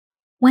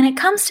When it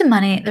comes to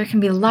money, there can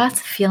be lots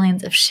of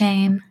feelings of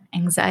shame,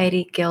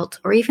 anxiety,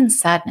 guilt, or even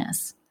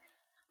sadness.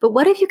 But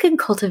what if you can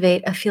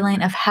cultivate a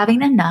feeling of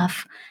having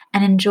enough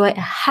and enjoy a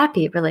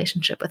happy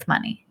relationship with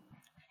money?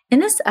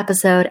 In this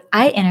episode,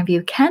 I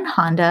interview Ken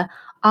Honda,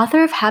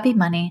 author of Happy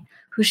Money,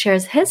 who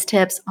shares his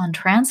tips on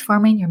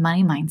transforming your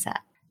money mindset.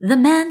 The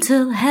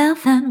Mental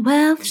Health and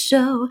Wealth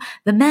Show,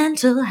 the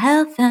Mental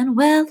Health and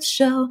Wealth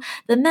Show,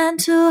 the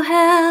Mental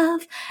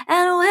Health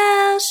and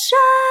Wealth Show.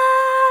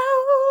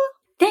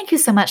 Thank you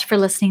so much for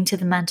listening to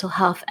the Mental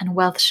Health and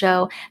Wealth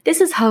Show. This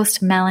is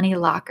host Melanie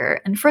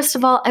Locker. And first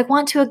of all, I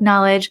want to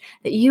acknowledge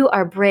that you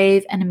are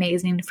brave and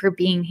amazing for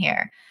being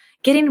here.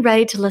 Getting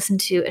ready to listen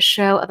to a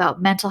show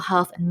about mental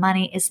health and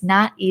money is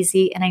not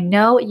easy, and I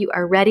know you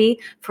are ready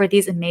for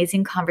these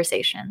amazing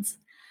conversations.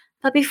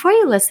 But before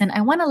you listen,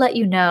 I want to let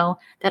you know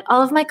that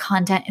all of my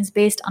content is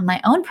based on my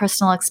own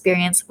personal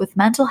experience with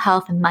mental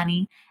health and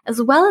money,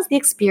 as well as the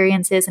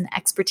experiences and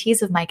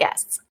expertise of my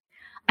guests.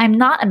 I'm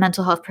not a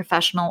mental health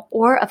professional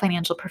or a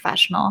financial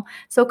professional,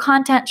 so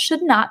content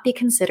should not be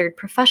considered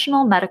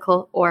professional,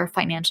 medical, or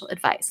financial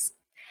advice.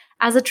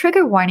 As a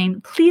trigger warning,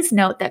 please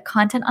note that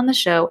content on the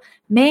show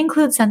may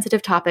include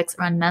sensitive topics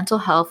around mental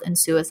health and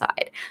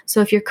suicide.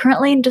 So if you're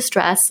currently in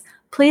distress,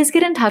 please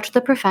get in touch with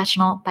a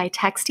professional by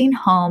texting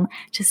HOME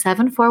to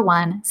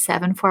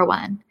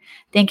 741-741.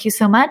 Thank you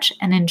so much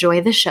and enjoy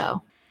the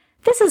show.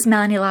 This is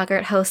Melanie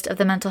Loggart, host of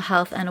the Mental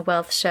Health and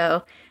Wealth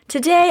Show.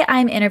 Today,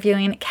 I'm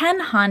interviewing Ken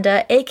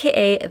Honda,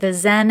 aka the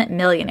Zen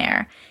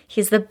Millionaire.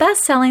 He's the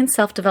best-selling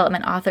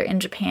self-development author in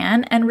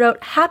Japan and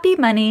wrote Happy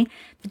Money,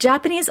 the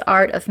Japanese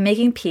art of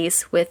making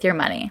peace with your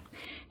money.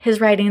 His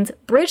writings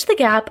bridge the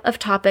gap of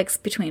topics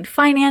between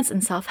finance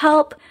and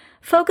self-help,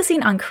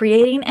 focusing on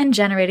creating and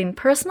generating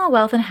personal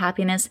wealth and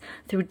happiness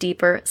through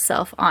deeper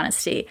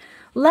self-honesty.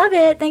 Love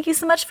it. Thank you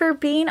so much for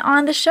being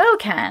on the show,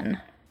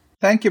 Ken.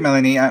 Thank you,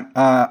 Melanie.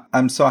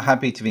 I'm so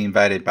happy to be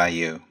invited by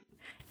you.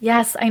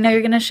 Yes, I know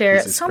you're going to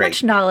share so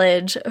much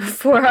knowledge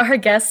for our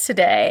guests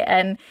today.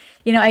 And,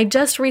 I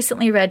just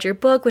recently read your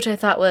book, which I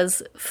thought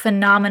was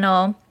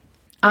phenomenal.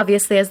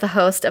 Obviously, as the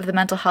host of the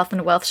Mental Health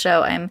and Wealth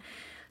Show, I'm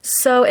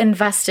so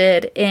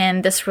invested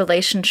in this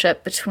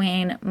relationship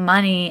between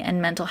money and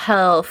mental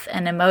health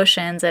and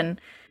emotions, and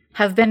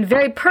have been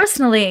very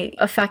personally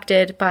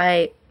affected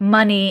by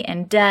money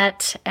and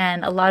debt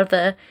and a lot of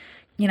the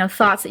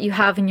thoughts that you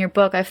have in your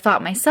book. I've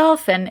thought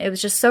myself, and it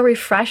was just so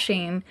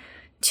refreshing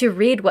to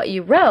read what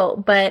you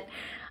wrote. But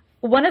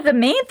one of the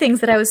main things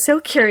that I was so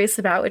curious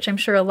about, which I'm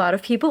sure a lot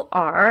of people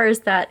are,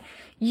 is that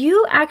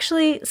you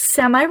actually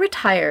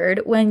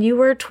semi-retired when you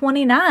were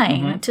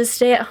 29 to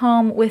stay at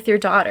home with your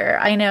daughter.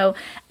 I know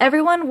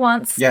everyone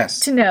wants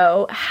to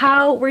know,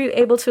 how were you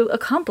able to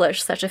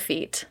accomplish such a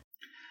feat?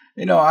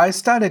 I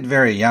started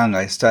very young.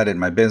 I started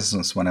my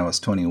business when I was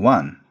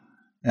 21.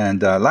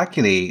 And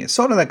luckily,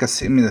 sort of like a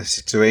similar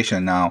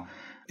situation now,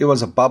 it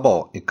was a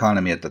bubble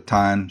economy at the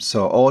time,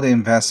 so all the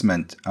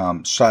investment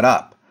shut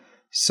up.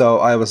 So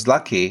I was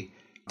lucky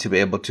to be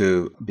able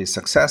to be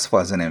successful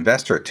as an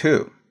investor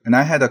too. And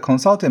I had a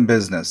consulting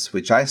business,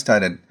 which I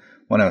started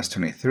when I was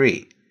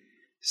 23.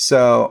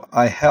 So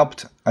I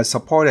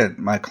supported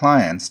my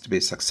clients to be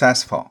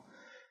successful.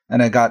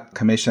 And I got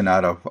commission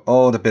out of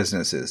all the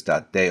businesses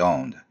that they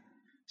owned.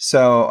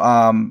 So,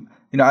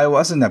 I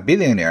wasn't a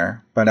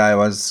billionaire, but I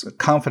was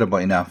comfortable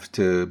enough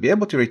to be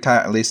able to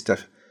retire at least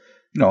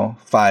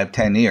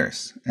 5-10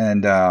 years.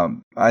 And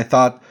I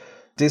thought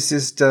this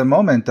is the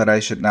moment that I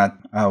should not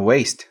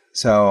waste.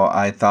 So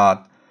I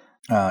thought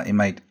in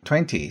my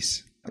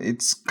 20s,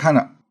 it's kind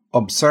of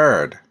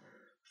absurd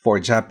for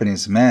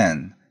Japanese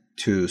men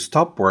to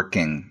stop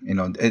working.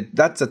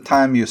 That's the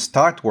time you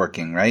start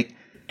working, right?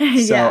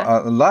 So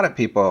a lot of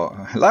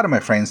my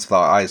friends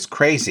thought I was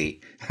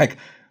crazy. Like,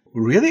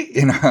 really?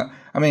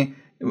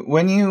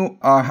 When you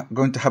are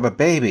going to have a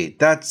baby,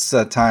 that's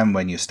a time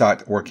when you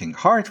start working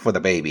hard for the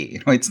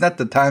baby. It's not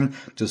the time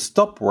to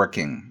stop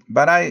working.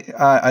 But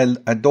I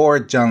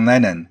adored John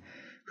Lennon,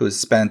 who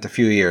spent a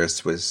few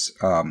years with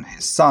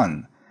his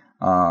son,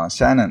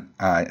 Shannon,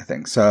 I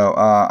think. So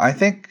I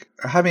think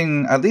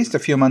having at least a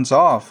few months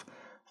off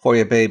for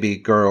your baby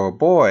girl or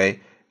boy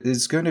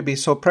is going to be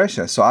so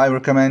precious. So I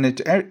recommend it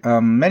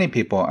to many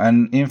people.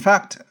 And in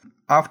fact,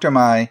 after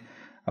my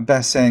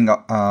best-selling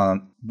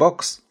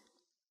books,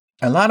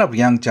 a lot of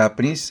young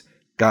Japanese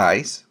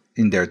guys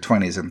in their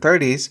 20s and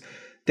 30s,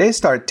 they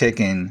start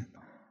taking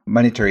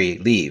monetary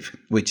leave,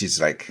 which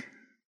is like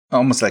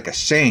almost like a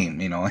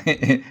shame,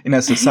 in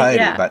a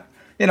society. But,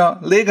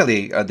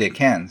 legally they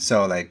can.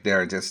 So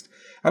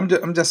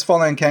I'm just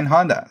following Ken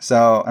Honda.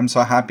 So I'm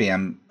so happy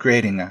I'm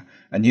creating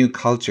a new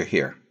culture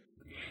here.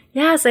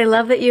 Yes, I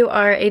love that you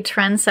are a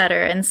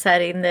trendsetter and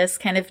setting this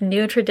kind of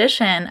new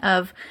tradition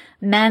of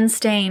men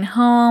staying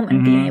home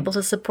and being able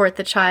to support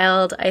the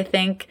child. I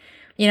think,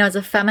 as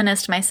a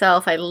feminist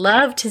myself, I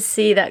love to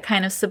see that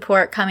kind of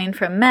support coming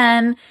from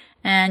men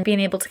and being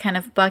able to kind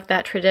of buck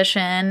that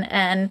tradition.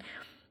 And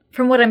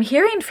from what I'm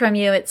hearing from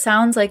you, it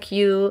sounds like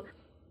you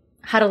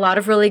had a lot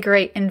of really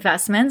great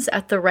investments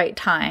at the right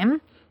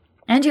time.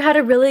 And you had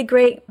a really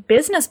great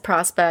business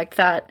prospect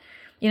that,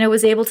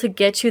 was able to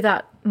get you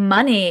that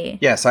money.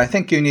 Yes, I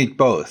think you need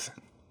both.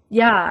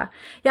 Yeah.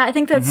 Yeah, I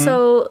think that's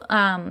so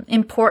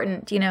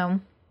important.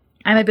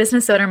 I'm a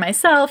business owner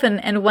myself,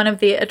 and one of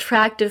the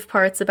attractive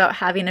parts about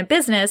having a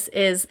business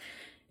is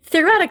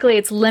theoretically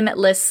it's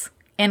limitless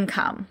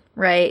income,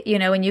 right?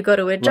 When you go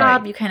to a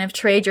job, you kind of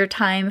trade your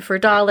time for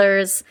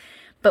dollars.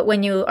 But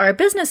when you are a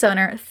business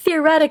owner,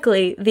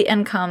 theoretically, the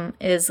income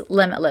is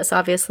limitless.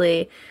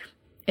 Obviously,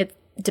 it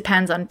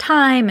depends on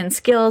time and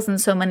skills and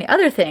so many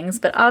other things.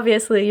 But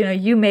obviously,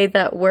 you made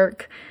that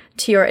work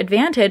to your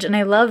advantage. And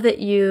I love that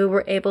you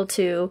were able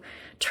to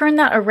turn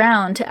that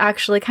around to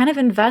actually kind of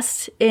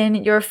invest in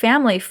your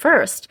family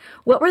first.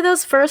 What were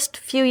those first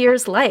few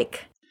years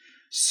like?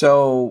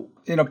 So,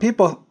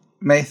 people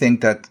may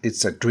think that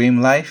it's a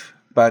dream life,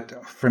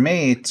 but for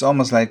me, it's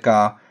almost like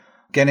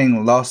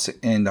getting lost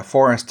in the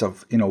forest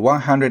of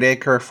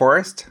 100-acre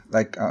forest,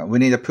 like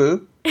Winnie the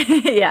Pooh.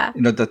 Yeah.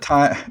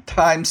 The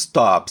time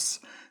stops,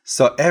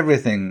 so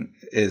everything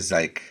is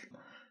like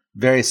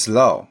very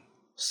slow.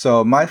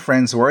 So my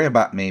friends worry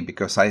about me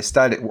because I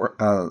started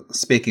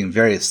speaking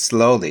very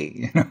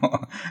slowly,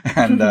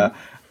 and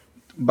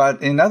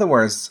but in other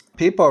words,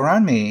 people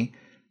around me,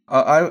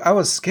 I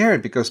was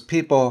scared because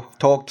people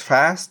talked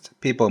fast,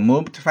 people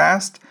moved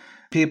fast,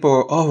 people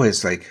were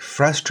always like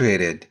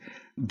frustrated.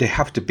 They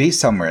have to be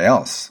somewhere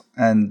else.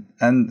 And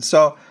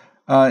so,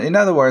 in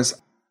other words,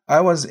 I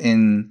was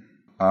in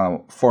a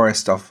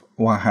forest of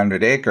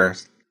 100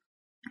 acres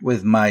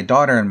with my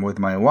daughter and with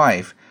my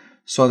wife.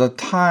 So the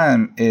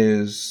time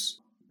is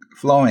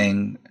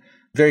flowing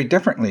very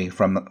differently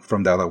from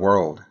the other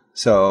world.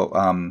 So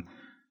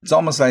it's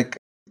almost like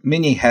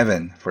mini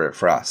heaven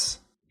for us.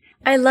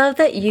 I love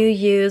that you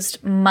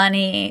used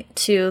money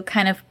to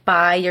kind of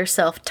buy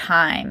yourself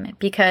time,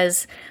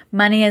 because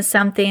money is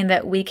something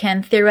that we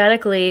can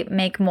theoretically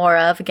make more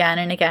of again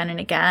and again and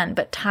again,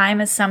 but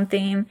time is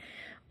something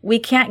we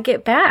can't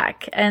get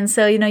back. And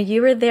so,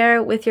 you were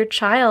there with your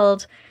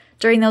child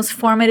during those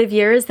formative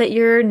years that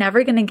you're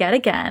never going to get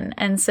again.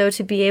 And so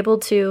to be able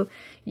to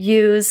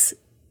use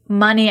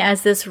money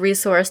as this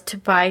resource to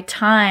buy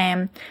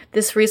time,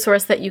 this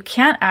resource that you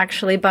can't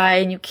actually buy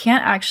and you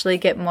can't actually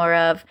get more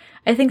of,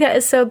 I think that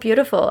is so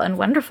beautiful and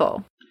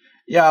wonderful.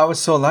 Yeah, I was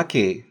so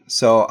lucky.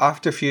 So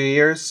after a few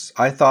years,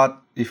 I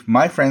thought if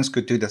my friends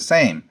could do the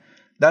same,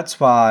 that's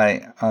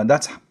why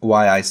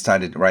I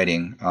started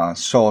writing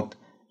short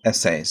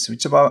essays, which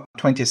is about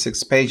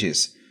 26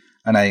 pages,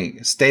 and I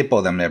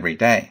staple them every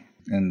day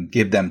and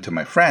give them to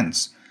my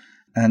friends,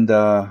 and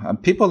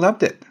people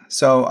loved it.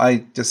 So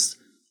I just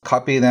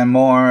copy them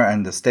more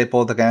and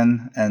stapled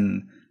again,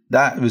 and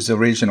that was the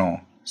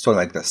original, sort of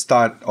like the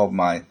start of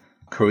my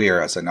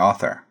career as an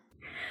author.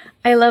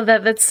 I love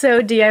that. That's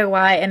so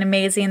DIY and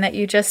amazing that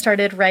you just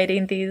started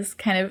writing these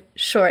kind of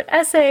short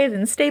essays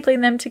and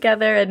stapling them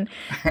together. And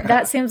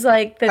that seems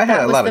like I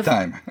had a lot of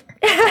time.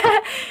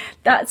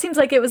 That seems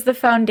like it was the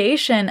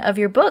foundation of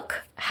your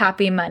book,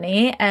 Happy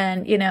Money.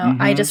 And,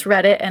 I just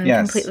read it and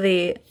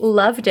completely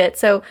loved it.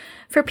 So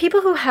for people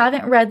who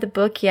haven't read the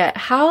book yet,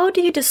 how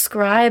do you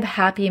describe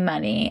happy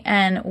money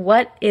and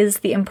what is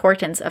the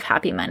importance of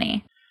happy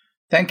money?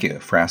 Thank you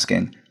for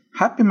asking.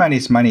 Happy money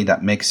is money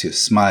that makes you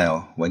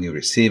smile when you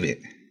receive it,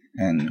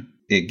 and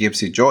it gives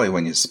you joy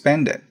when you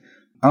spend it.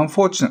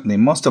 Unfortunately,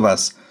 most of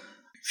us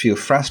feel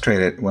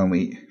frustrated when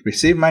we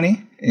receive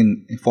money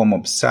in form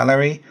of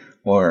salary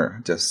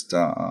or just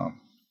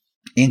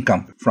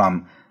income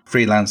from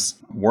freelance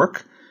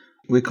work.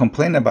 We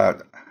complain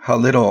about how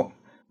little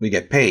we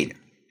get paid.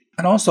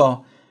 And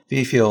also,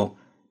 we feel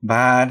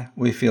bad.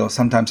 We feel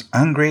sometimes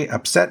angry,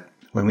 upset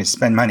when we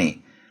spend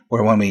money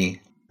or when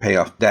we pay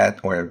off debt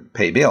or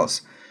pay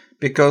bills,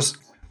 because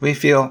we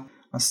feel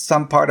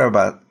some part of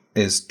it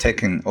is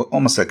taken,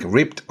 almost like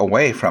ripped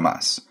away from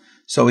us.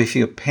 So we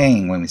feel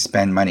pain when we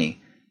spend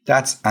money.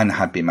 That's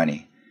unhappy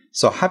money.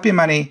 So happy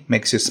money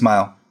makes you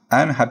smile.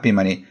 Unhappy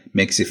money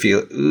makes you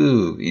feel,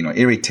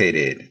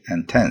 irritated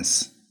and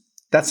tense.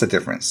 That's the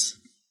difference.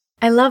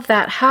 I love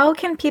that. How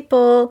can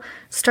people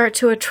start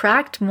to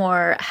attract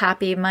more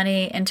happy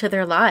money into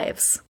their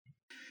lives?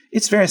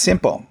 It's very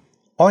simple.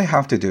 All you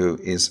have to do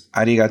is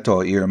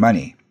arigato your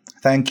money.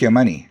 Thank your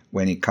money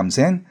when it comes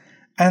in,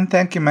 and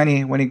thank your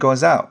money when it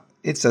goes out.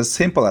 It's as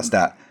simple as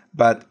that.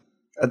 But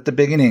at the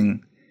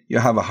beginning, you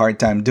have a hard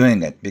time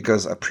doing it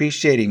because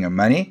appreciating your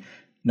money,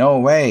 no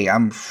way,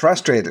 I'm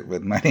frustrated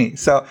with money.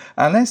 So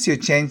unless you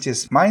change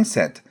this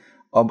mindset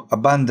of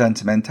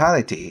abundant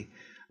mentality,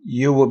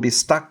 you will be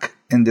stuck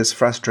in this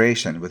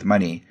frustration with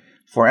money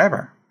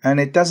forever. And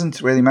it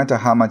doesn't really matter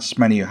how much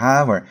money you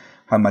have or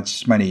how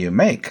much money you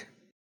make.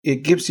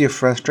 It gives you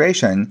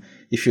frustration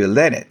if you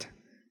let it.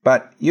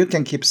 But you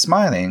can keep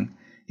smiling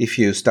if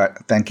you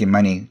start thanking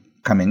money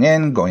coming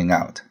in, going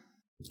out.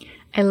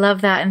 I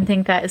love that and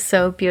think that is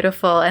so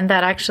beautiful. And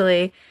that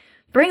actually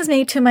brings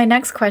me to my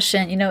next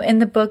question. In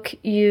the book,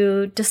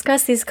 you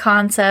discuss these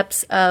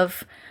concepts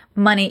of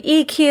money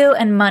EQ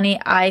and money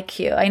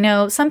IQ. I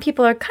know some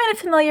people are kind of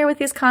familiar with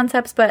these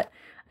concepts, but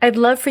I'd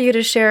love for you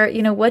to share,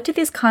 what do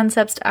these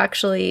concepts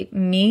actually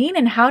mean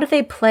and how do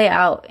they play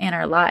out in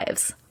our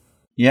lives?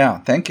 Yeah,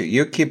 thank you.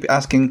 You keep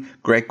asking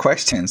great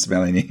questions,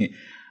 Melanie.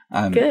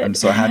 I'm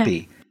so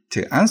happy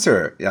to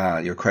answer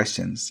your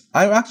questions.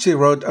 I actually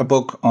wrote a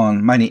book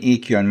on money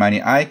EQ and money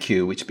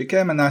IQ, which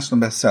became a national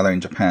bestseller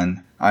in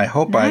Japan. I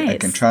hope I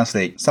can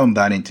translate some of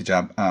that into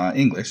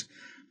English.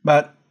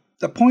 But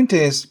the point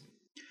is,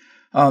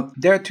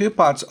 there are two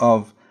parts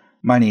of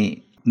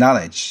money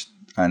knowledge,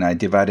 and I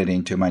divided it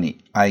into money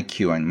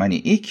IQ and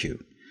money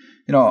EQ.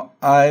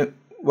 I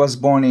was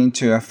born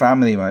into a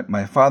family.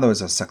 My father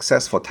was a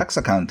successful tax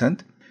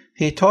accountant.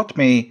 He taught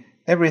me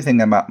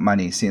everything about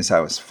money since I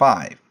was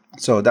 5.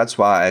 So that's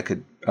why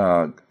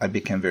I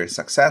became very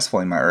successful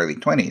in my early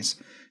 20s.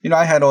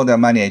 I had all the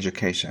money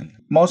education,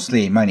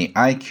 mostly money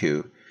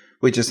IQ,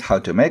 which is how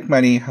to make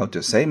money, how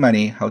to save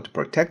money, how to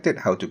protect it,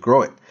 how to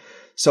grow it.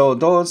 So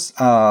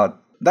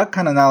that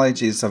kind of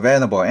knowledge is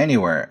available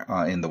anywhere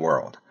in the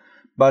world.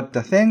 But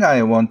the thing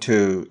I want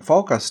to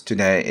focus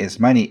today is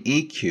money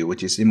EQ,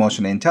 which is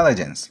emotional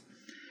intelligence.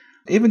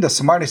 Even the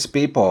smartest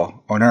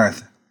people on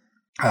earth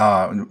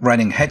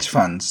running hedge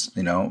funds,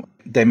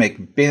 they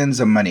make billions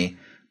of money,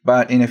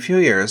 but in a few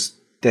years,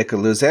 they could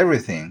lose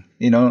everything.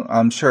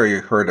 I'm sure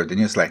you heard of the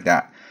news like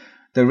that.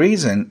 The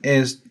reason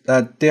is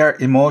that they're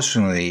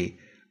emotionally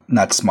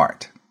not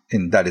smart,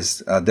 and that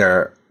is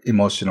their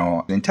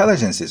emotional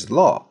intelligence is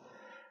low.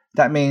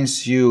 That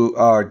means you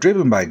are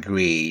driven by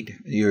greed.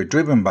 You're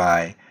driven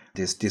by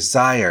this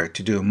desire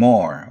to do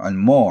more and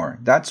more.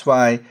 That's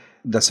why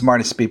the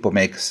smartest people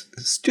make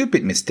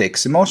stupid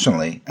mistakes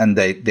emotionally, and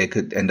they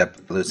could end up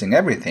losing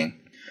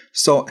everything.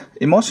 So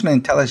emotional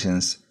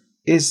intelligence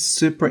is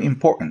super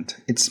important.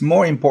 It's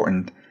more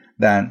important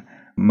than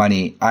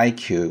money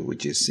IQ,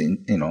 which is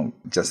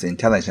just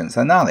intelligence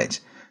and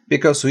knowledge,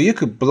 because you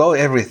could blow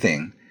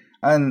everything,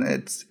 and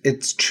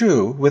it's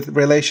true with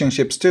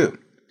relationships too.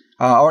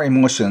 Our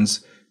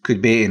emotions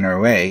could be in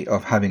our way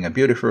of having a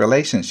beautiful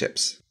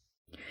relationships.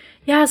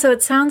 Yeah, so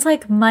it sounds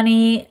like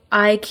money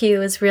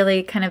IQ is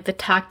really kind of the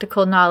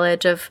tactical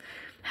knowledge of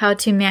how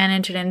to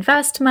manage and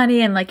invest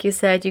money. And like you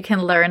said, you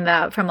can learn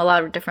that from a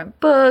lot of different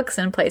books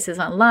and places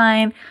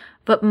online.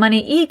 But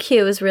money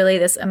EQ is really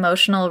this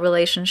emotional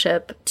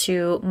relationship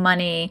to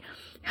money,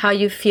 how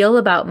you feel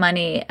about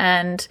money.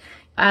 And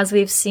as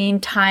we've seen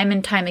time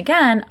and time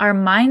again, our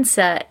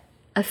mindset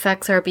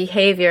affects our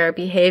behavior.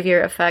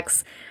 Behavior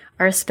affects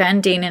our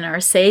spending and our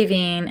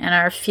saving and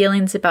our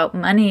feelings about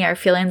money, our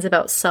feelings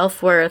about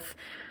self-worth.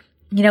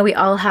 We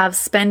all have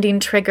spending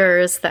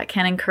triggers that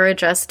can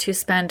encourage us to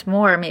spend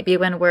more, maybe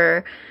when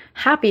we're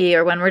happy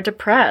or when we're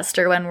depressed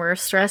or when we're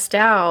stressed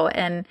out.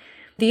 And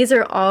these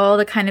are all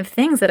the kind of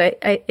things that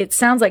it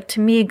sounds like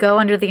to me go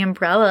under the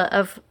umbrella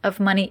of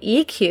money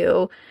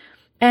EQ.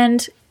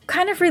 And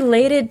kind of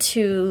related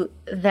to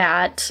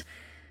that,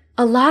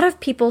 a lot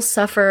of people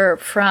suffer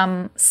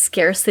from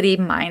scarcity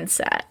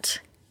mindset.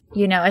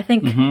 I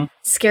think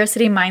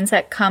scarcity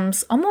mindset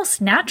comes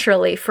almost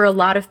naturally for a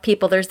lot of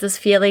people. There's this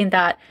feeling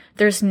that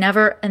there's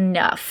never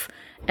enough,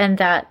 and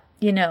that,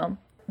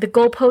 the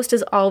goalpost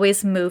is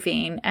always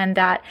moving, and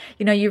that,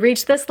 you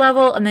reach this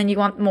level and then you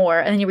want more,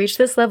 and then you reach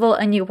this level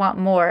and you want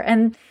more.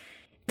 And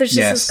there's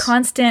just this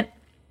constant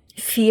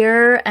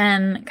fear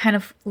and kind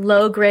of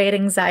low-grade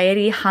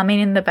anxiety humming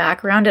in the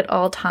background at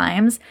all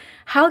times.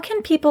 How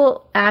can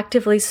people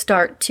actively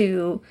start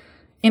to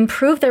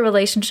improve their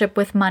relationship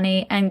with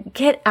money and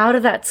get out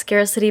of that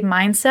scarcity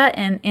mindset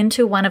and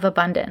into one of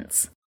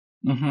abundance?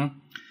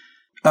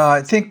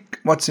 I think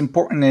what's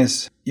important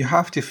is you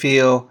have to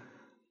feel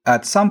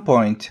at some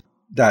point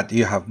that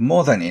you have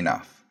more than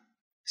enough.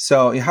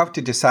 So you have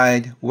to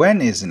decide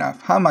when is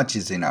enough, how much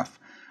is enough.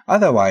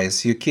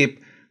 Otherwise, you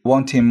keep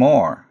wanting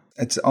more.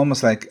 It's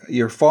almost like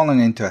you're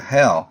falling into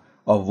hell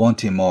of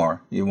wanting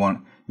more. You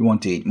want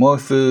to eat more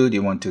food,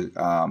 you want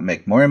to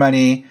make more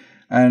money.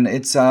 And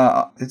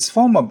it's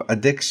form of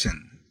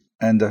addiction.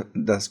 And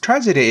the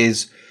tragedy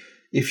is,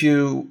 if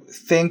you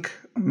think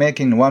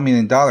making $1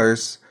 million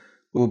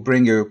will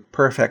bring you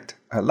perfect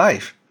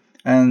life,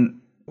 and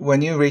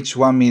when you reach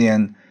 $1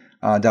 million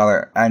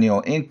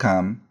annual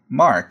income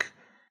mark,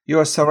 you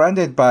are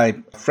surrounded by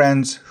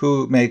friends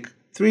who make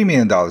 $3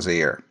 million a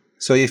year.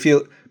 So you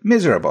feel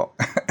miserable,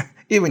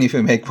 even if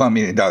you make $1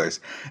 million.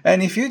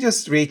 And if you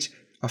just reach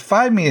a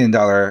 $5 million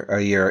a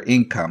year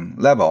income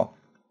level,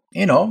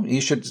 you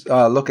should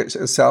look at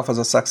yourself as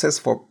a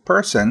successful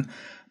person,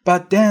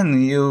 but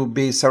then you'll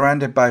be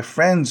surrounded by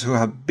friends who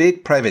have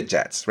big private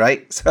jets,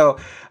 right? So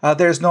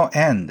there's no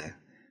end.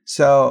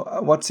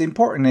 So what's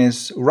important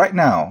is right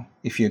now,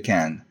 if you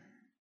can,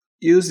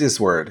 use this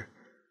word,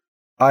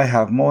 I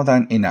have more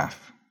than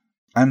enough.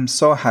 I'm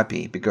so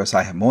happy because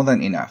I have more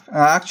than enough.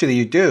 Actually,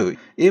 you do.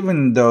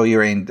 Even though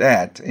you're in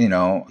debt,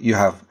 you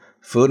have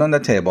food on the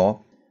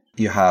table,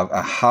 you have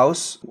a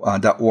house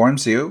that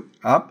warms you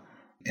up,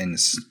 in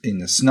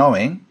the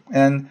snowing,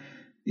 and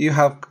you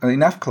have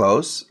enough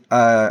clothes.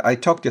 I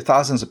talk to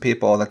thousands of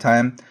people all the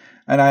time,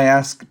 and I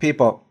ask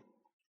people,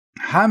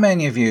 how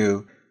many of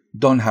you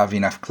don't have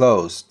enough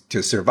clothes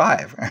to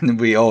survive. And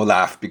we all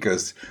laugh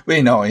because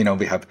we know,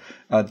 we have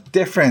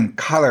different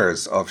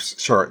colors of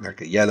shirt,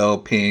 like yellow,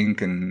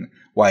 pink, and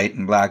white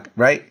and black,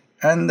 right?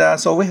 And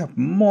so we have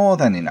more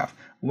than enough,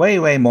 way,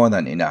 way more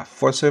than enough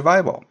for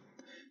survival.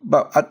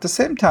 But at the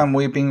same time,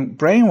 we've been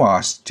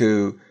brainwashed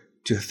to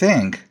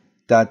think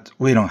that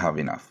we don't have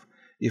enough.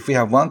 If we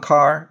have one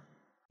car,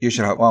 you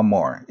should have one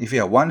more. If you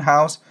have one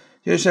house,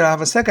 you should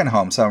have a second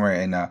home somewhere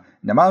in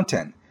the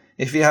mountain.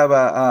 If you have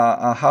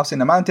a house in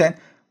the mountain,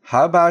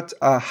 how about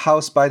a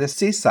house by the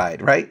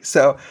seaside, right?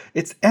 So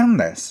it's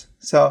endless.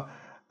 So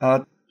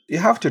you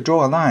have to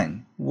draw a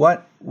line.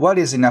 What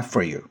is enough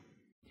for you?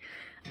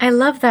 I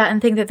love that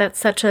and think that that's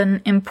such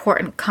an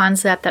important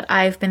concept that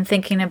I've been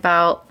thinking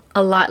about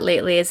a lot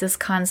lately, is this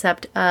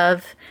concept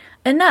of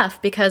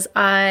enough, because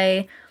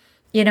I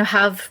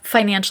have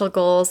financial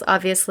goals.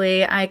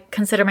 Obviously, I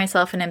consider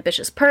myself an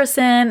ambitious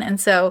person. And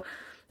so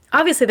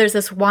obviously there's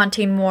this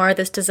wanting more,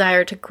 this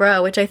desire to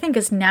grow, which I think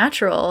is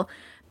natural.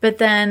 But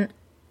then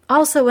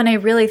also when I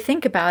really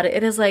think about it,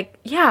 it is like,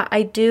 yeah,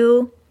 I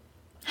do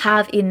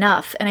have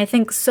enough. And I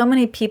think so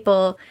many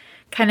people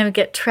kind of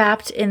get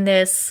trapped in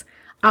this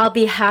I'll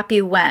be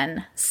happy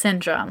when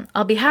syndrome.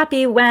 I'll be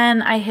happy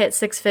when I hit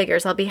 6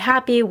 figures. I'll be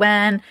happy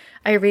when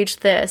I reach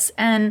this.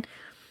 And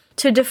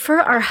to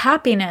defer our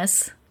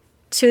happiness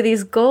to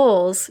these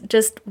goals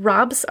just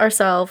robs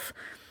ourselves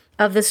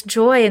of this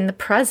joy in the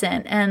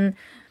present. And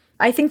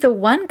I think the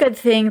one good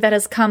thing that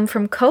has come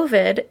from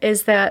COVID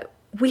is that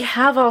we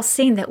have all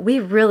seen that we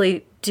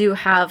really do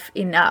have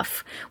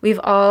enough. We've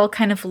all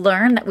kind of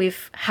learned that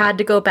we've had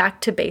to go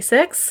back to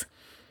basics.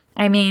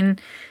 I mean,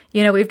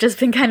 we've just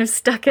been kind of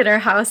stuck in our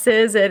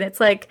houses, and it's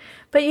like,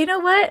 but you know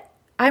what?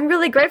 I'm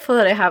really grateful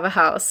that I have a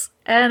house,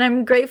 and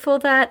I'm grateful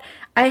that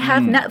I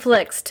have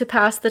Netflix to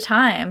pass the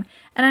time,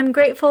 and I'm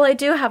grateful I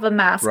do have a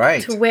mask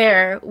to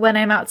wear when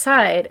I'm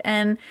outside,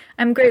 and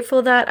I'm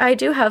grateful that I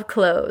do have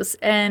clothes.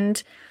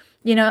 And,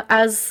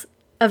 as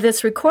of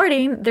this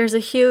recording, there's a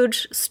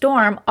huge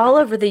storm all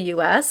over the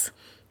U.S.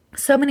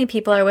 So many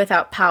people are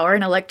without power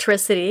and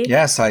electricity.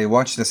 Yes, I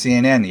watched the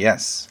CNN,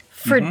 yes.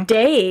 For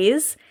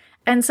days.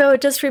 And so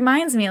it just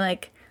reminds me,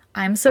 like,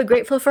 I'm so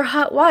grateful for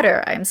hot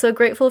water. I'm so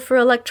grateful for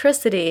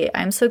electricity.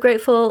 I'm so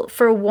grateful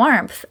for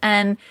warmth.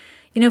 And,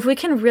 if we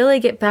can really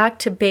get back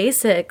to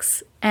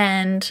basics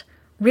and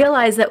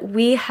realize that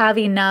we have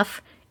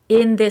enough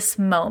in this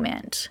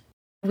moment.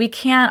 We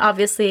can't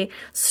obviously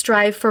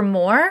strive for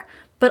more,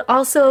 but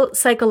also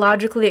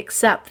psychologically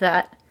accept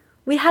that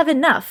we have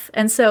enough.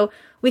 And so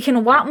we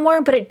can want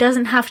more, but it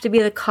doesn't have to be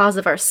the cause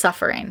of our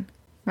suffering,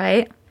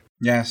 right?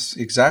 Yes,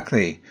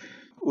 exactly.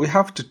 We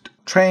have to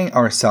train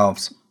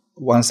ourselves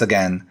once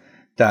again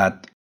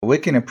that we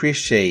can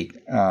appreciate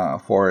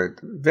for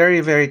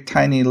very, very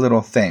tiny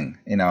little thing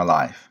in our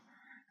life.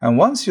 And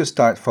once you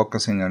start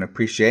focusing on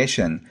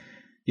appreciation,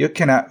 you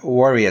cannot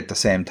worry at the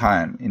same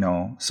time,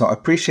 So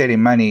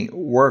appreciating money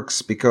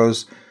works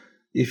because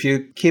if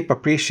you keep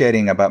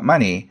appreciating about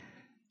money,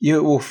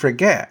 you will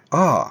forget,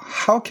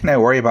 how can I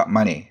worry about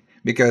money?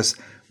 Because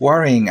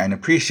worrying and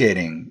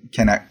appreciating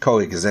cannot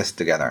coexist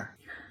together.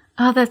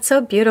 Oh, that's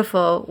so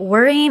beautiful.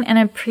 Worrying and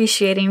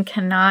appreciating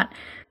cannot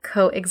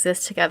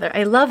coexist together.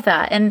 I love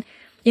that. And,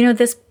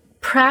 this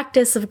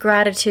practice of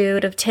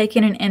gratitude, of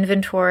taking an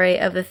inventory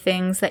of the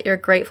things that you're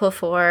grateful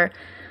for,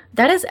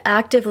 that is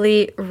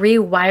actively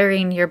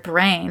rewiring your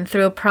brain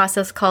through a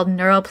process called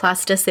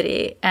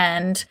neuroplasticity.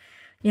 And,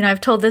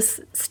 I've told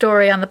this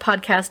story on the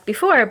podcast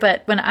before,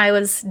 but when I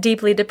was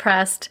deeply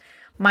depressed,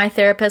 my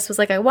therapist was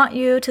like, I want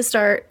you to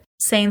start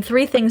saying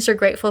 3 things you're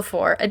grateful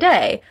for a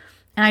day.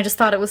 And I just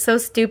thought it was so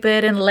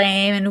stupid and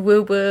lame and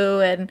woo-woo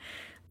and,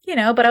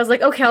 but I was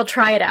like, okay, I'll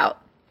try it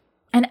out.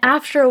 And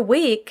after a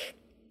week,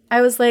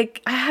 I was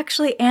like, I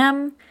actually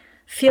am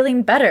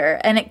feeling better.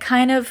 And it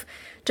kind of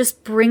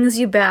just brings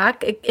you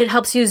back. It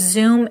helps you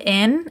zoom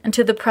in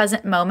into the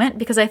present moment,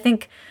 because I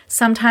think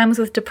sometimes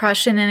with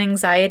depression and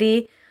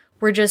anxiety,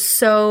 we're just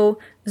so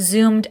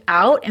zoomed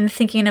out and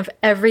thinking of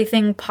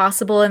everything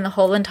possible in the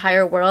whole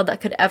entire world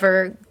that could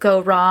ever go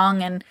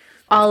wrong, and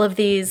all of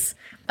these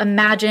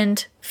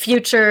imagined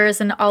futures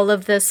and all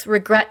of this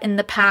regret in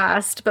the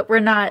past, but we're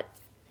not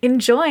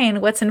enjoying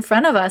what's in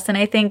front of us. And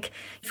I think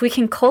if we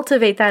can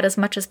cultivate that as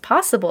much as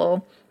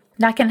possible,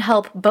 that can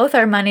help both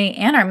our money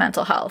and our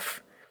mental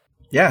health.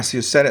 Yes,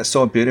 you said it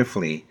so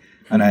beautifully,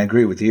 and I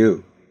agree with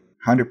you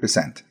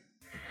 100%.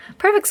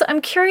 Perfect. So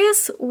I'm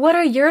curious, what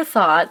are your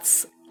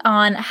thoughts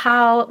on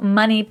how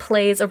money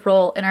plays a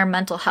role in our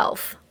mental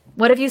health?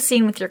 What have you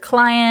seen with your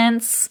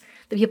clients,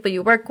 the people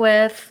you work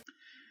with?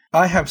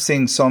 I have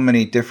seen so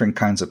many different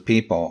kinds of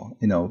people,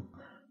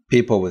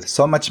 people with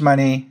so much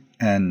money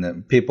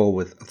and people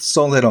with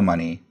so little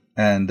money.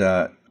 And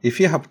if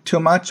you have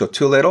too much or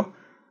too little,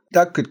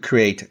 that could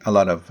create a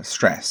lot of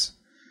stress.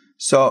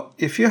 So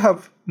if you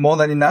have more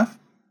than enough,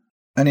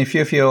 and if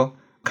you feel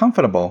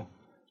comfortable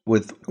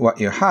with what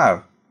you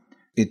have,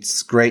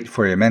 it's great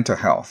for your mental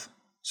health.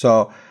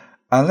 So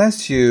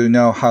unless you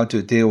know how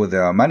to deal with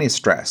the money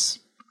stress,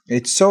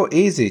 it's so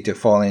easy to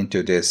fall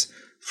into this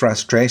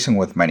frustration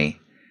with money.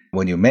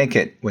 when you make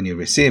it, when you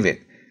receive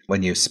it,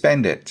 when you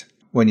spend it,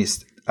 when you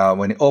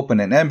open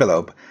an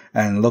envelope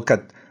and look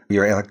at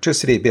your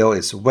electricity bill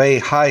is way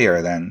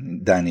higher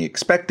than you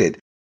expected,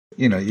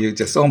 you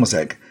just almost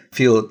like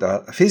feel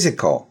the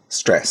physical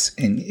stress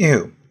in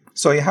you.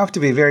 So you have to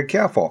be very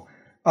careful.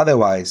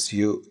 Otherwise,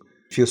 you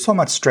feel so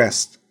much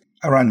stressed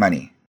around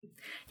money.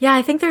 Yeah,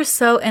 I think they're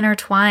so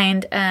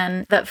intertwined,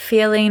 and that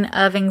feeling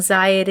of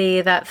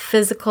anxiety, that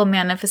physical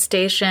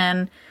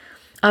manifestation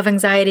of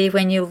anxiety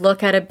when you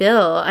look at a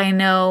bill. I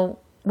know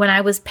when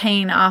I was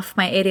paying off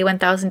my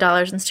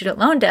 $81,000 in student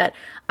loan debt,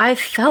 I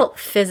felt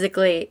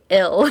physically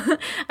ill.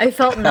 I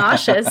felt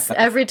nauseous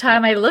every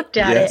time I looked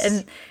at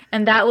it.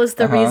 And that was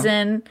the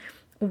reason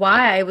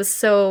why I was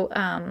so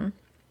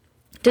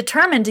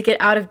determined to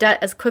get out of debt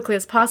as quickly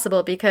as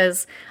possible,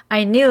 because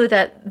I knew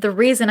that the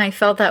reason I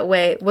felt that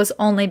way was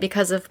only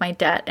because of my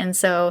debt. And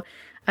so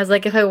I was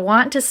like, if I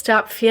want to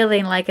stop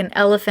feeling like an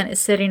elephant is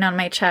sitting on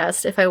my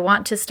chest, if I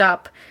want to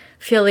stop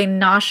feeling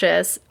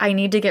nauseous, I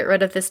need to get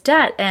rid of this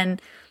debt.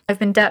 And I've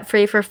been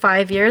debt-free for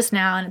 5 years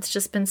now, and it's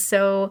just been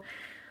so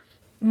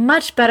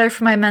much better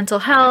for my mental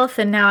health.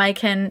 And now I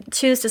can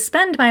choose to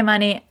spend my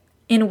money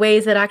in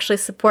ways that actually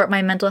support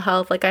my mental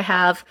health, like I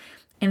have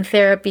in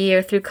therapy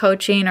or through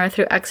coaching or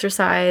through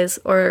exercise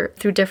or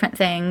through different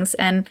things.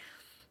 And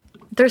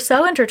they're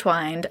so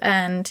intertwined,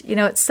 and,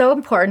 it's so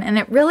important. And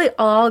it really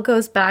all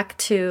goes back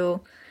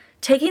to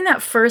taking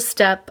that first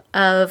step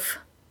of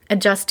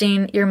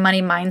adjusting your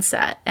money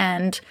mindset.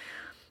 And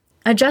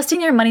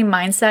adjusting your money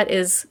mindset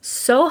is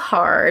so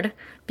hard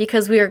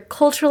because we are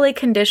culturally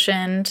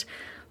conditioned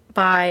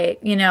by,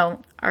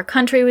 our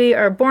country we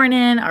are born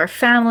in, our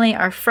family,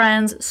 our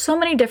friends, so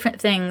many different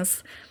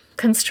things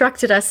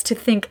constructed us to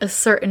think a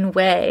certain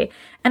way.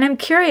 And I'm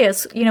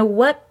curious,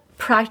 what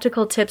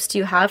practical tips do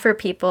you have for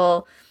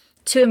people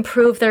to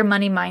improve their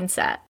money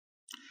mindset?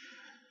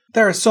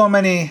 There are so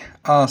many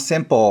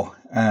simple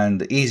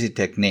and easy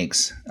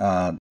techniques.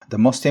 The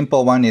most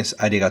simple one is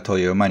arigato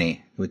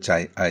yomani, which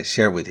I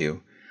share with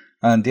you.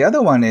 And the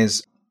other one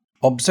is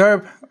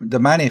observe the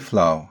money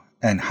flow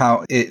and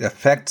how it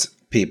affects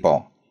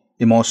people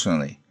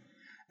emotionally.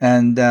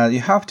 And you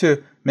have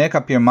to make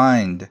up your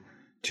mind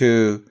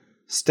to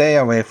stay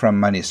away from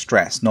money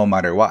stress no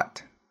matter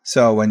what.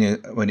 So when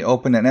you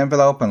open an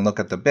envelope and look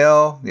at the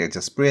bill, you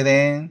just breathe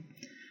in,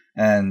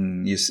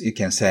 and you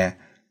can say,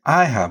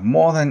 I have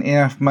more than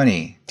enough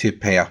money to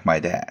pay off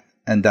my debt.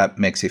 And that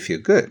makes you feel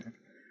good,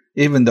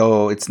 even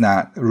though it's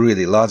not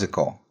really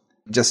logical.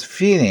 Just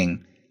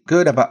feeling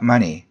good about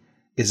money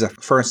is the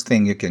first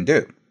thing you can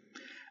do.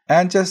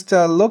 And just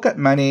look at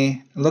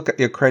money, look at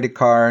your credit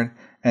card,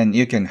 and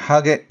you can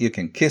hug it, you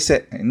can kiss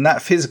it,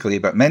 not physically,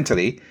 but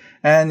mentally.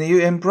 And you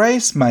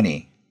embrace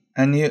money,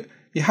 and you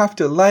have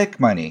to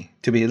like money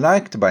to be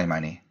liked by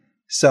money.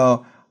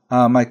 So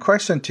my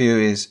question to you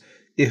is,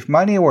 if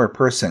money were a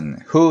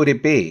person, who would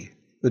it be?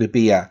 Would it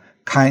be a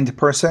kind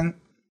person?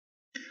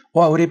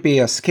 Or would it be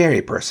a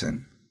scary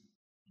person?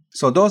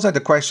 So those are the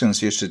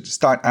questions you should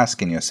start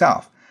asking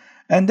yourself.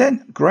 And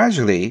then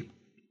gradually,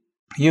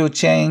 you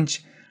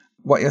change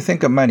what you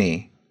think of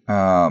money,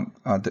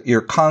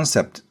 your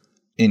concept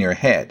in your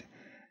head.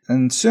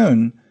 And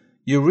soon,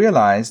 you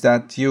realize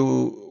that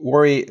you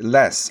worry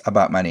less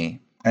about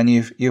money, and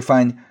you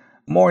find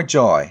more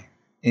joy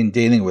in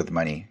dealing with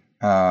money.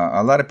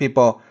 A lot of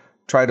people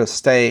try to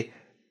stay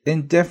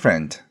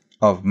indifferent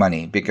of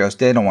money because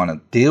they don't want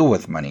to deal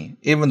with money,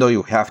 even though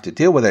you have to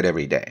deal with it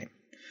every day.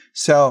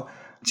 So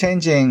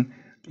changing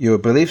your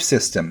belief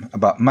system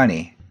about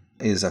money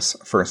is a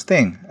first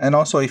thing. And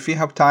also, if you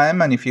have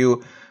time and if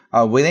you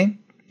are willing,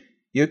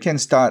 you can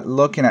start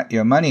looking at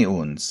your money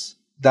wounds.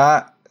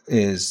 That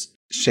is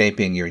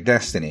shaping your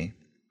destiny.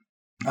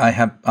 I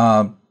have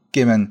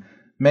given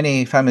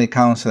many family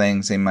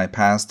counselings in my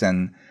past,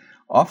 and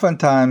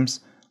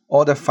oftentimes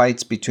all the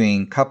fights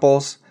between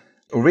couples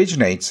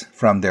originates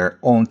from their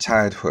own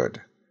childhood.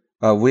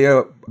 We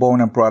are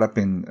born and brought up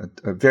in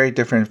a very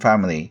different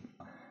family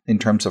in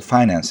terms of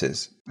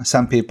finances.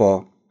 Some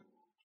people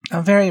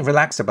are very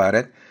relaxed about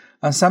it,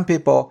 and some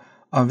people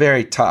are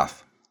very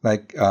tough.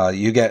 Like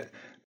you get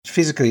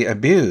physically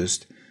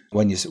abused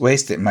when you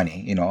wasted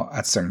money,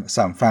 at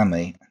some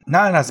family.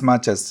 Not as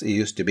much as it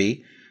used to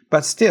be,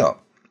 but still,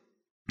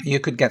 you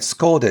could get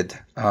scolded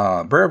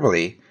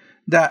verbally.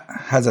 That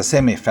has the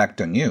same effect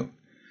on you.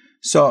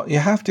 So you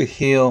have to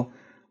heal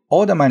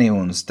all the money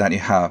wounds that you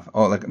have,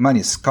 or like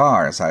money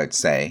scars, I would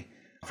say,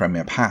 from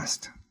your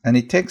past. And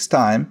it takes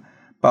time,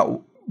 but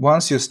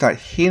once you start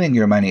healing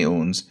your money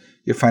wounds,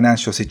 your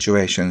financial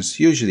situations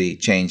usually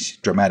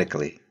change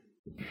dramatically.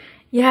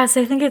 Yes,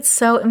 I think it's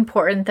so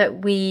important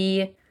that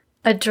we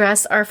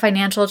address our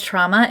financial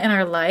trauma in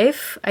our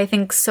life. I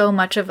think so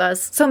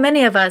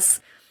many of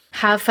us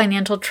have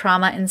financial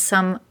trauma in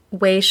some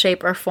way,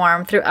 shape, or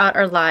form throughout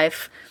our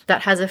life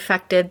that has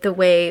affected the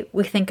way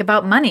we think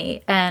about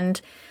money.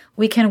 And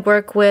we can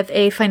work with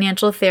a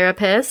financial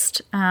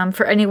therapist.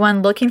 For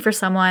anyone looking for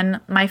someone,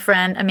 my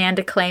friend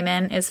Amanda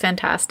Clayman is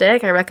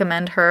fantastic. I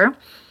recommend her.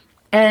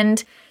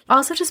 And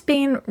also just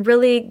being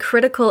really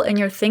critical in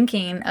your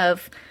thinking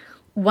of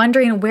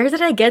wondering, where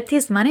did I get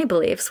these money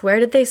beliefs? Where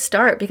did they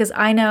start? Because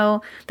I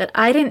know that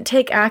I didn't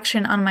take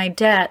action on my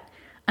debt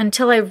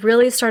until I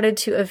really started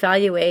to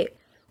evaluate,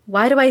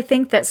 why do I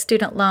think that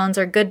student loans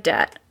are good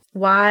debt?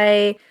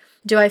 Why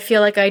do I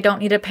feel like I don't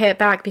need to pay it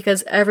back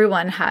because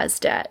everyone has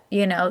debt?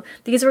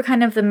 These were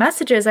kind of the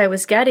messages I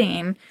was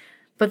getting,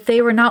 but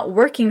they were not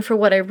working for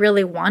what I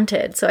really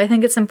wanted. So I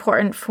think it's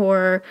important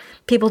for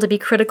people to be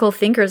critical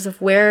thinkers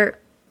of where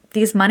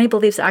these money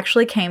beliefs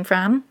actually came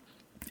from.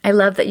 I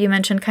love that you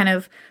mentioned kind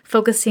of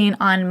focusing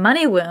on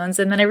money wounds.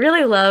 And then I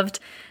really loved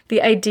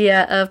the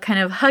idea of kind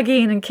of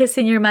hugging and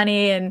kissing your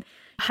money and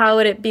how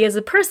would it be as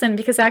a person?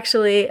 Because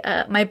actually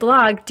my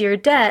blog, Dear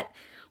Debt,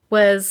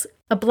 was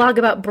a blog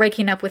about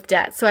breaking up with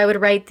debt. So I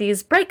would write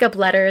these breakup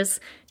letters,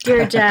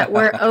 Dear Debt,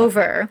 we're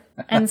over.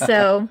 And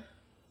so,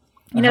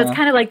 it's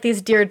kind of like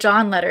these Dear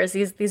John letters,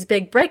 these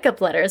big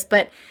breakup letters.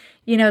 But,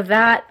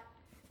 that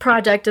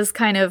project is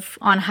kind of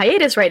on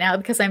hiatus right now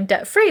because I'm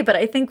debt free. But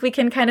I think we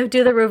can kind of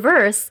do the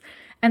reverse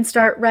and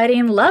start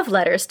writing love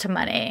letters to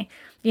money.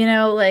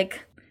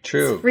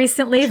 True.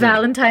 Recently,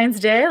 Valentine's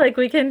Day,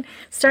 we can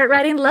start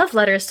writing love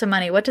letters to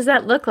money. What does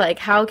that look like?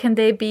 How can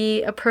they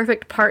be a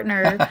perfect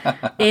partner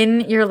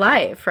in your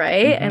life,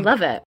 right? I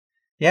love it.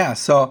 Yeah.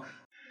 So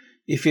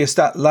if you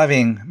start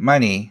loving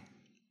money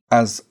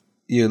as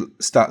you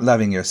start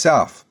loving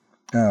yourself,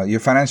 your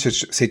financial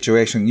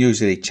situation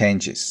usually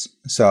changes.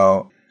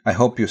 So I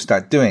hope you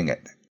start doing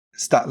it.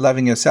 Start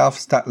loving yourself,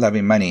 start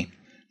loving money.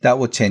 That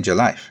will change your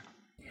life.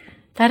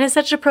 That is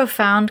such a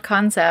profound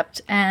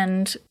concept.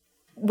 And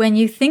when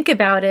you think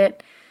about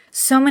it,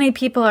 so many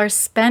people are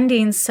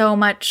spending so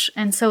much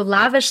and so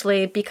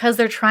lavishly because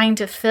they're trying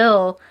to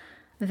fill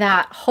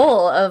that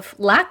hole of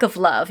lack of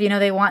love.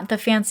 They want the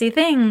fancy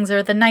things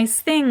or the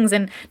nice things,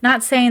 and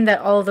not saying that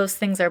all of those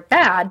things are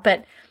bad,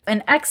 but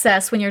in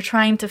excess, when you're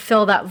trying to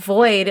fill that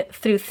void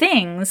through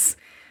things,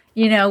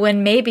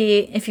 when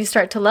maybe if you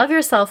start to love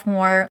yourself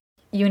more,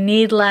 you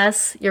need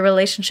less, your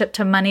relationship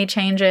to money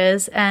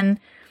changes, and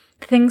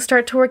things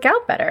start to work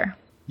out better.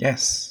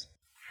 Yes.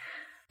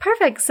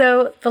 Perfect.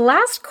 So the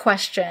last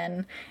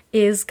question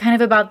is kind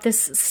of about this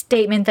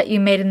statement that you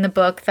made in the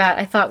book that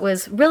I thought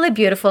was really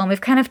beautiful, and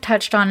we've kind of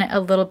touched on it a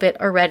little bit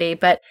already.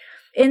 But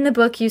in the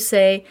book, you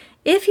say,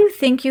 if you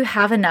think you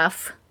have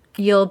enough,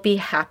 you'll be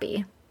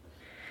happy.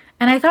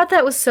 And I thought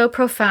that was so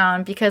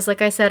profound because,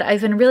 like I said, I've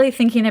been really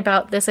thinking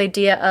about this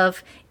idea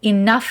of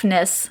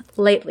enoughness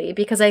lately,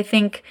 because I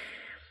think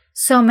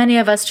so many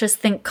of us just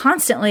think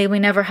constantly we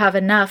never have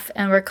enough,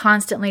 and we're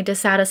constantly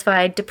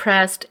dissatisfied,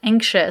 depressed,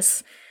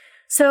 anxious.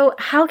 So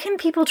how can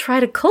people try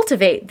to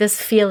cultivate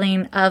this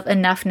feeling of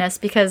enoughness?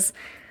 Because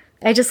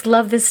I just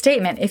love this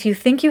statement. If you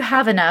think you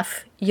have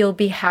enough, you'll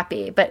be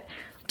happy. But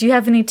do you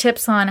have any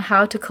tips on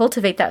how to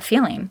cultivate that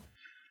feeling?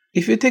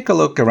 If you take a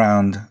look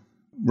around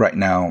right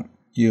now,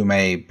 you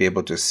may be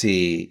able to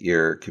see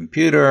your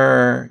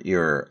computer,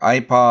 your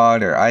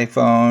iPod or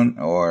iPhone,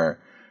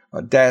 or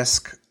a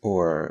desk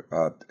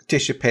or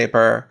tissue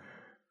paper.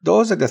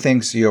 Those are the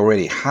things you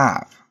already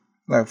have.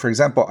 Like, for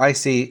example, I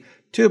see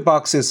 2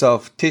 boxes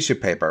of tissue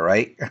paper,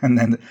 right? And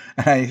then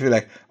I feel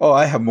like, oh,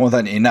 I have more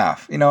than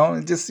enough.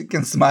 Just you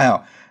can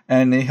smile.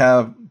 And you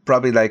have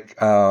probably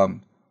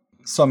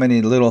so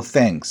many little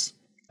things.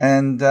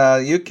 And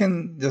you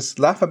can just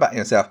laugh about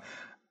yourself.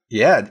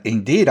 Yeah,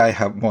 indeed, I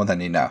have more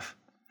than enough.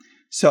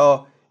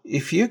 So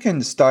if you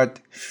can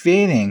start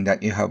feeling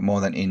that you have more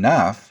than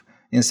enough,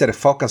 instead of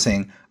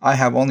focusing, I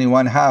have only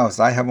 1 house,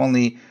 I have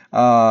only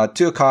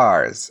 2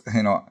 cars,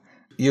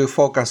 you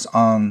focus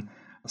on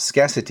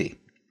scarcity.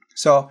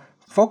 So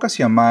focus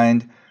your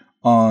mind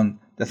on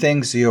the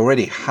things you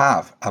already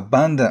have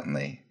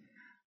abundantly.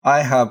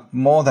 I have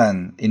more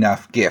than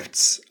enough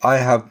gifts. I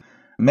have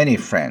many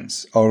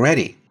friends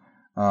already.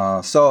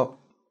 So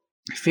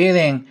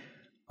feeling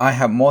I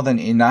have more than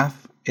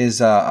enough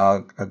is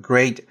a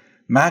great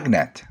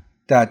magnet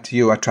that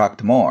you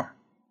attract more.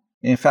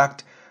 In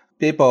fact,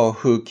 people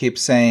who keep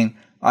saying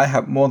I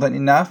have more than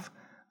enough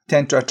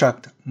tend to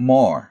attract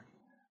more.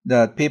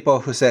 The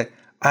people who say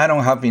I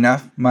don't have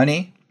enough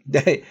money,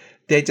 they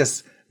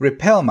just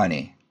repel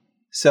money.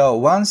 So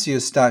once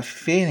you start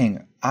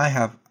feeling I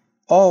have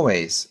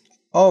always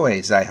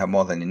I have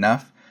more than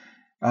enough,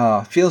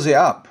 fills you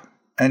up,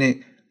 and it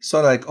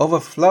sort of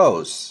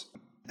overflows,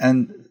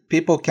 and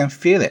people can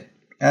feel it,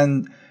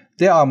 and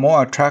they are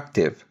more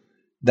attractive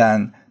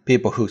than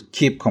people who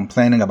keep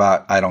complaining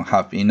about I don't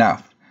have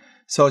enough.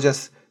 So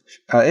just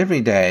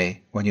every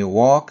day when you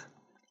walk,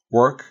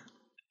 work,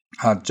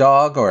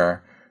 jog,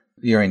 or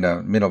you're in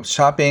the middle of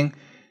shopping,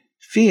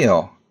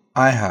 feel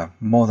I have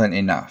more than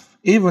enough.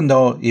 Even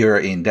though you're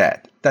in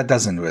debt, that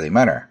doesn't really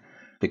matter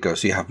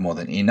because you have more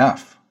than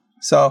enough.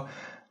 So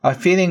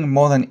feeling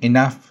more than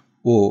enough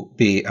will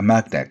be a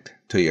magnet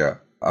to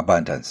your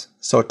abundance.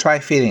 So try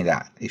feeling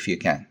that if you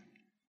can,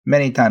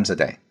 many times a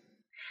day.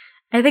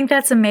 I think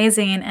that's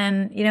amazing.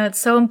 And, it's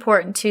so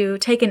important to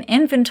take an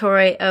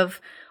inventory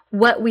of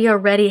what we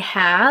already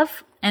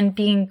have and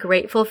being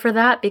grateful for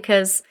that,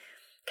 because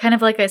kind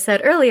of like I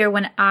said earlier,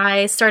 when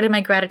I started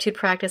my gratitude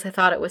practice, I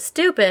thought it was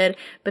stupid,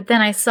 but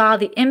then I saw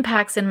the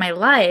impacts in my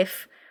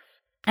life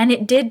and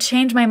it did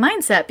change my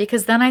mindset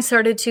because then I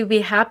started to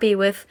be happy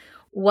with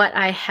what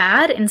I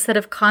had instead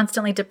of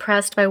constantly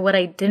depressed by what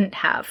I didn't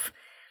have.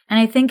 And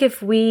I think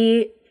if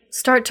we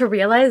start to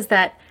realize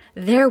that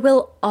there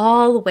will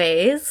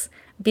always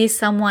be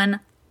someone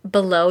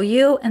below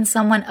you and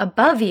someone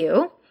above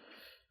you,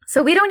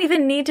 so we don't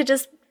even need to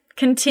just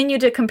continue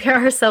to compare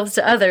ourselves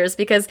to others,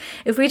 because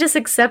if we just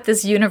accept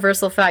this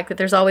universal fact that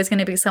there's always going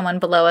to be someone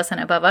below us and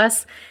above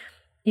us,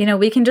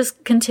 we can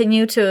just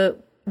continue to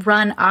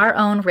run our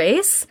own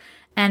race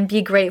and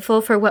be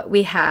grateful for what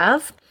we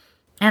have.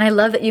 And I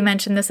love that you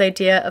mentioned this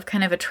idea of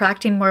kind of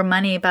attracting more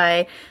money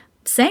by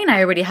saying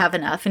I already have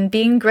enough and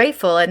being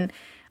grateful. And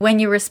when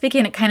you were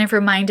speaking, it kind of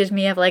reminded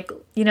me of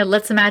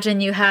let's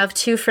imagine you have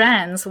two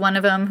friends, one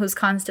of them who's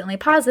constantly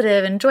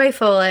positive and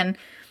joyful and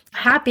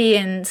happy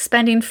and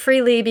spending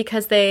freely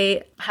because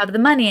they have the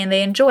money and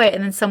they enjoy it,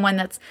 and then someone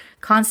that's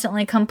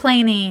constantly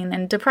complaining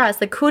and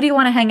depressed. Like, who do you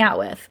want to hang out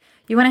with?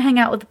 You want to hang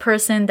out with the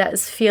person that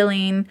is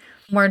feeling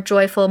more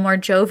joyful, more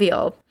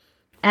jovial.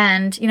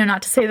 And,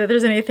 not to say that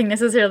there's anything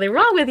necessarily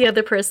wrong with the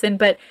other person,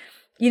 but,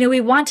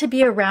 we want to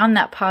be around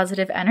that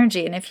positive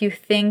energy. And if you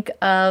think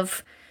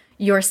of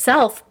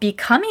yourself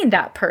becoming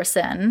that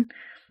person,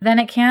 then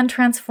it can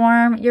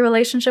transform your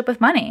relationship with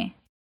money.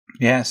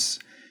 Yes.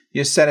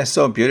 You said it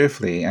so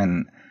beautifully,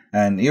 and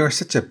you're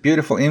such a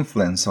beautiful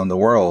influence on the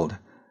world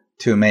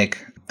to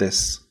make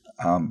this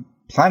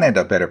planet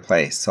a better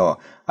place. So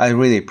I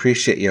really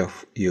appreciate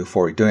you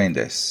for doing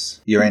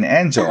this. You're an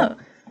angel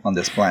on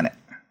this planet.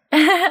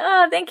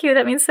 Oh, thank you.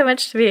 That means so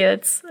much to me.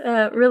 It's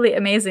really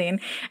amazing.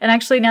 And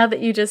actually, now that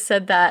you just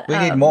said that, we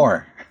need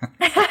more.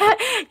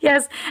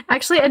 Yes.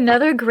 Actually,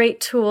 another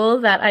great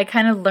tool that I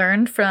kind of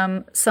learned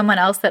from someone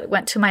else that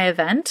went to my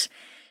event.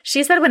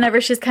 She said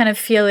whenever she's kind of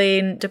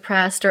feeling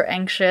depressed or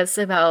anxious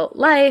about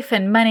life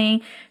and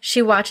money,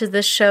 she watches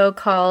this show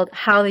called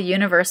How the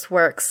Universe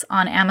Works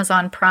on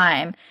Amazon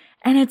Prime.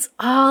 And it's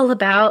all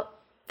about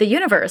the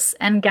universe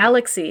and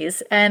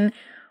galaxies. And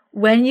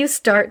when you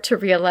start to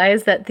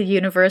realize that the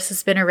universe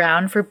has been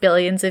around for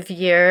billions of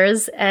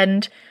years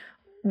and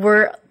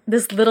we're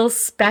this little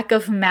speck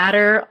of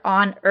matter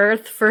on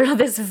Earth for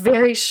this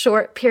very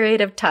short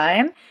period of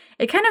time,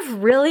 it kind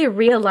of really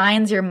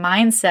realigns your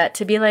mindset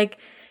to be like,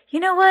 you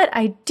know what?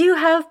 I do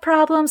have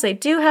problems. I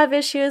do have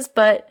issues,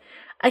 but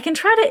I can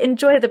try to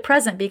enjoy the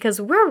present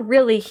because we're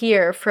really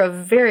here for a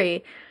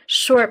very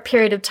short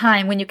period of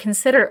time when you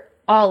consider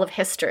all of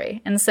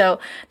history. And so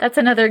that's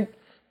another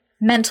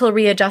mental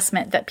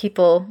readjustment that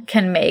people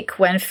can make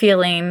when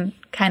feeling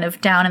kind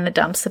of down in the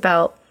dumps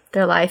about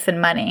their life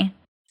and money.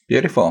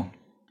 Beautiful.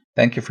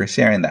 Thank you for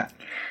sharing that.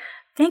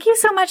 Thank you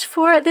so much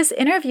for this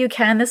interview,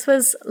 Ken. This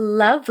was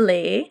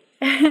lovely.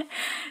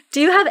 Do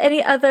you have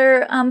any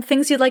other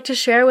things you'd like to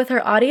share with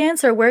our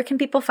audience, or where can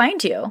people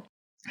find you?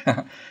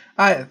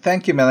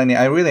 Thank you, Melanie.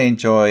 I really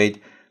enjoyed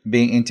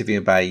being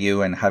interviewed by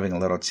you and having a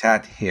little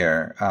chat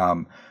here.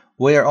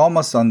 We're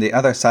almost on the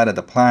other side of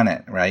the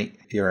planet, right?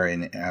 You're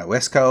in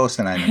West Coast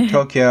and I'm in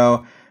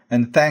Tokyo.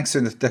 And thanks to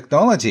the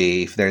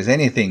technology, if there's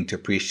anything to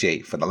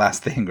appreciate for the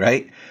last thing,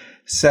 right?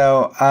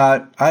 So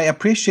I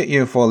appreciate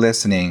you for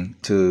listening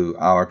to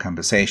our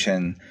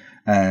conversation,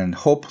 and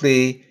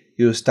hopefully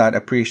you start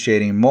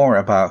appreciating more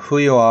about who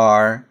you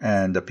are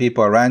and the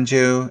people around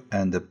you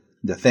and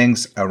the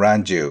things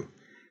around you.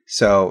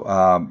 So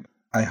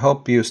I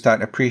hope you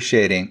start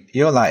appreciating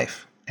your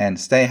life and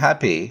stay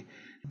happy.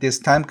 This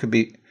time could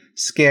be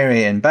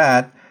scary and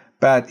bad,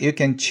 but you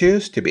can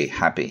choose to be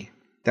happy.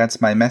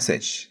 That's my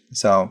message.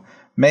 So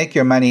make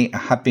your money a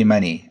happy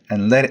money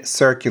and let it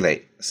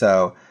circulate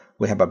so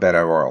we have a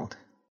better world.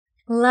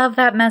 Love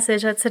that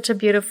message. That's such a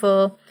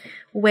beautiful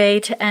way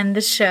to end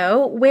the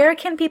show. Where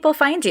can people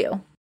find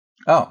you?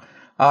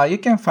 You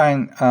can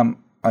find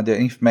the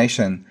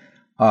information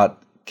at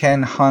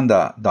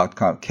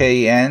kenhonda.com,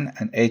 K-E-N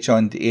and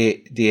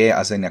H-O-N-D-A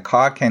as in a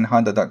car,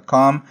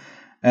 kenhonda.com.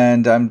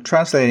 And I'm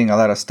translating a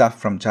lot of stuff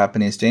from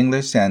Japanese to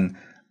English, and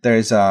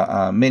there's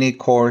a mini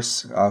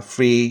course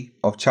free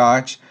of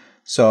charge,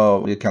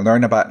 so you can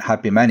learn about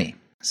happy money.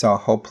 So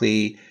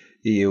hopefully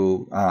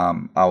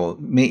I will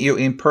meet you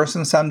in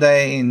person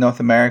someday in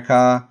North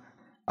America.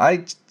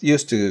 I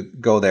used to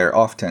go there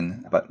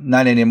often, but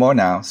not anymore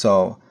now.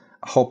 So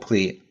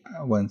hopefully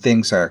when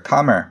things are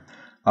calmer,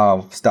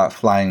 I'll start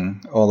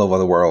flying all over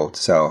the world.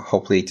 So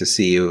hopefully to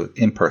see you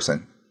in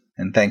person.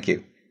 And thank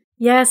you.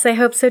 Yes, I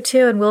hope so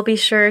too. And we'll be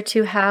sure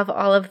to have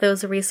all of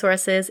those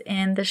resources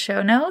in the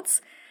show notes.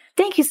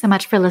 Thank you so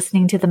much for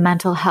listening to the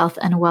Mental Health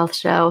and Wealth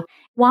Show.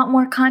 Want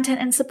more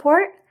content and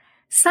support?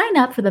 Sign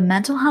up for the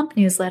Mental Hump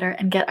newsletter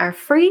and get our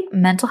free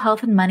Mental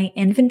Health and Money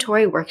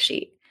Inventory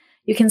Worksheet.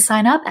 You can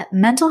sign up at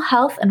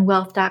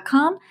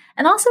mentalhealthandwealth.com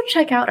and also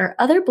check out our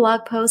other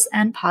blog posts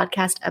and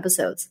podcast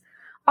episodes.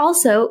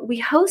 Also, we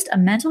host a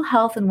Mental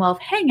Health and Wealth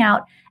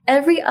Hangout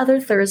every other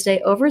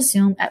Thursday over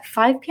Zoom at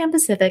 5 p.m.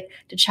 Pacific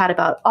to chat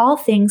about all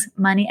things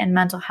money and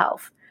mental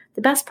health.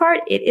 The best part,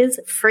 it is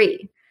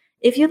free.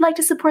 If you'd like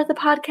to support the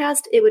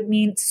podcast, it would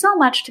mean so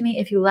much to me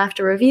if you left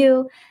a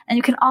review, and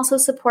you can also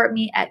support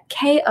me at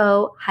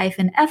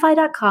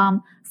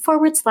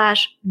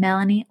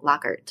ko-fi.com/Melanie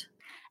Lockert.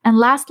 And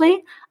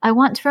lastly, I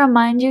want to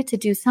remind you to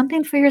do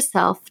something for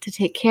yourself to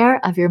take care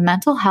of your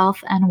mental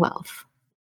health and wealth.